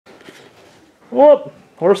Well,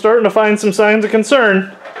 we're starting to find some signs of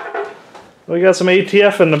concern. We got some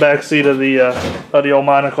ATF in the back seat of the old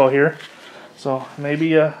Monaco here, so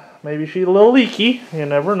maybe she's a little leaky. You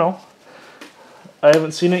never know. I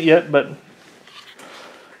haven't seen it yet, but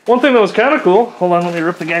one thing that was kind of cool. Hold on, let me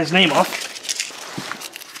rip the guy's name off.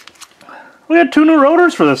 We had 2 new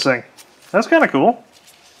rotors for this thing. That's kind of cool.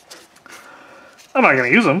 I'm not going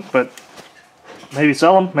to use them, but maybe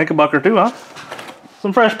sell them, make a buck or two, huh?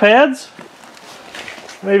 Some fresh pads.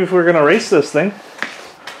 Maybe if we're going to race this thing.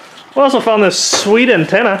 We also found this sweet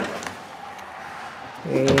antenna.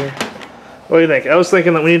 What do you think? I was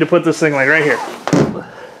thinking that we need to put this thing like right here.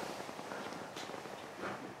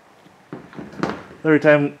 Every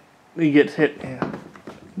time he gets hit, yeah.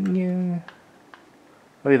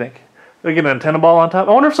 What do you think? We get an antenna ball on top.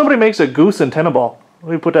 I wonder if somebody makes a goose antenna ball.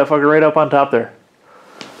 Let me put that fucker right up on top there.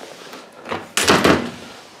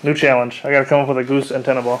 New challenge. I gotta come up with a goose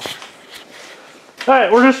antenna ball.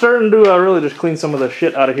 Alright, we're just starting to really just clean some of the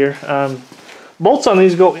shit out of here. Bolts on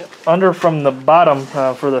these go under from the bottom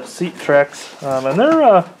for the seat tracks. And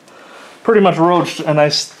they're pretty much roached. And I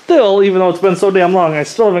still, even though it's been so damn long, I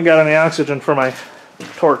still haven't got any oxygen for my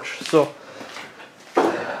torch. So,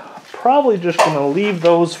 probably just going to leave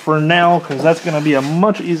those for now, because that's going to be a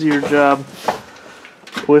much easier job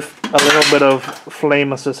with a little bit of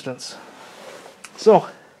flame assistance. So,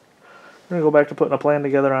 we're going to go back to putting a plan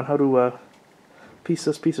together on how to piece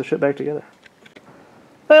this piece of shit back together.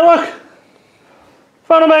 Hey, look!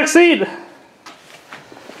 Found a back seat!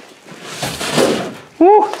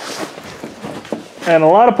 Woo! And a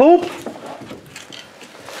lot of poop.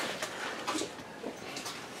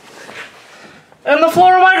 And the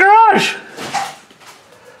floor of my garage!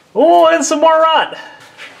 Oh, and some more rot.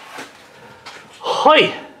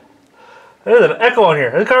 Hi! There's an echo in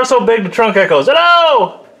here. This car's so big the trunk echoes.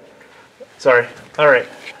 Hello! Sorry. Alright.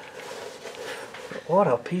 What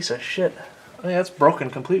a piece of shit. I mean, that's broken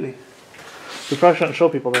completely. We probably shouldn't show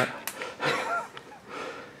people that.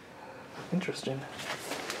 Interesting.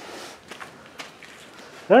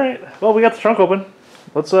 Alright, well, we got the trunk open.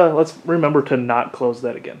 Let's remember to not close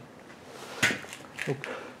that again.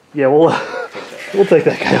 Yeah, we'll take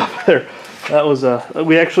that guy off there. That was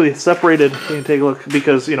we actually separated. You can take a look,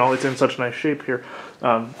 because you know it's in such nice shape here.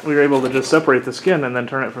 We were able to just separate the skin and then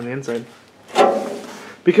turn it from the inside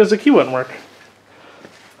because the key wouldn't work.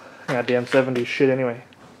 Goddamn 70s shit anyway.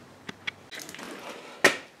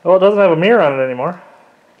 Well, it doesn't have a mirror on it anymore.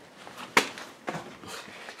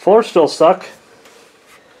 Floors still suck.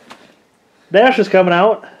 Dash is coming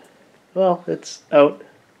out. Well, it's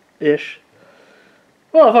out-ish.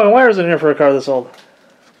 Well, the fucking wire's in here for a car this old.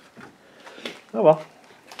 Oh well.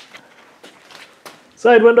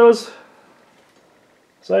 Side windows.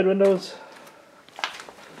 Side windows.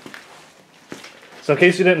 So in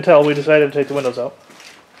case you didn't tell, we decided to take the windows out.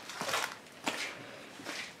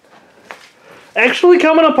 Actually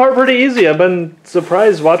coming apart pretty easy. I've been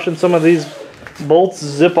surprised watching some of these bolts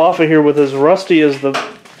zip off of here with as rusty as the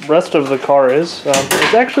rest of the car is.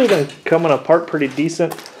 It's actually been coming apart pretty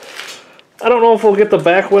decent. I don't know if we'll get the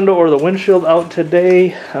back window or the windshield out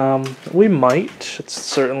today. We might. It's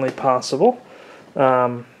certainly possible. You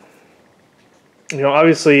know,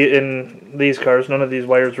 obviously in these cars, none of these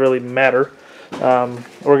wires really matter.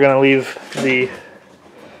 We're going to leave the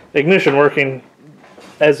ignition working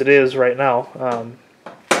as it is right now.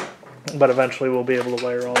 But eventually we'll be able to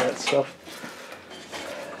wire all that stuff.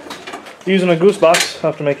 Using a goose box,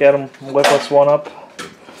 I'll have to make Adam whip us one up.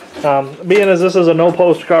 Being as this is a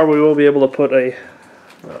no-post car, we will be able to put a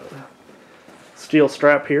steel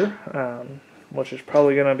strap here, which is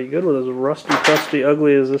probably going to be good with as rusty, crusty,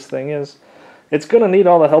 ugly as this thing is. It's going to need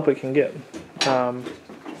all the help it can get.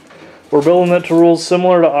 We're building it to rules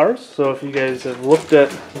similar to ours, so if you guys have looked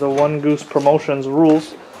at the One Goose Promotions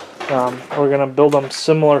rules, we're going to build them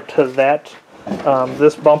similar to that.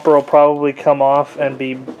 This bumper will probably come off and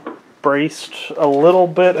be braced a little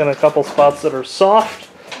bit in a couple spots that are soft.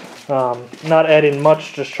 Not adding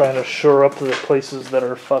much, just trying to shore up the places that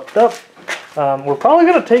are fucked up. We're probably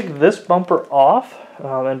going to take this bumper off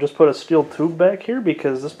and just put a steel tube back here,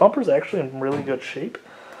 because this bumper is actually in really good shape.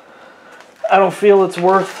 I don't feel it's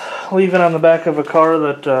worth leaving on the back of a car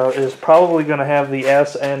that is probably going to have the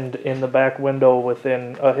ass end in the back window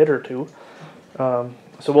within a hit or two. So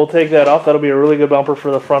we'll take that off. That'll be a really good bumper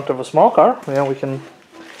for the front of a small car. You know, we can,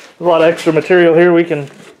 there's a lot of extra material here. We can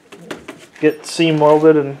get seam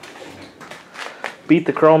welded and beat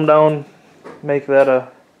the chrome down, make that a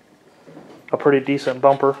pretty decent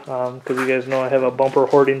bumper, because you guys know I have a bumper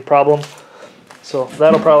hoarding problem. So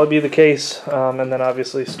that'll probably be the case, and then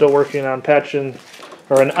obviously still working on patching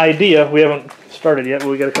or an idea. We haven't started yet, but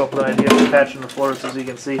we got to come up with an idea for patching the floors, as you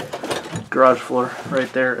can see. Garage floor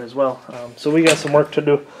right there as well. So we got some work to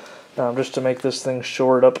do just to make this thing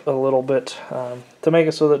shored up a little bit, to make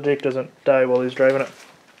it so that Jake doesn't die while he's driving it.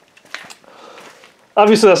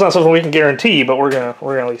 Obviously, that's not something we can guarantee, but we're gonna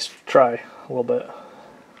at least try a little bit.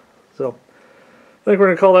 So I think we're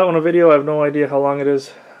gonna call that one a video. I have no idea how long it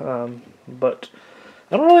is, but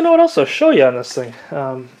I don't really know what else to show you on this thing.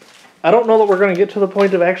 I don't know that we're going to get to the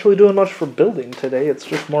point of actually doing much for building today. It's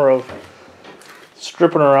just more of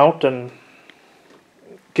stripping her out and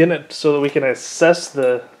getting it so that we can assess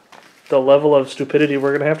the level of stupidity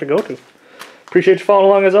we're going to have to go to. Appreciate you following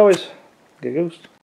along as always. Good goose.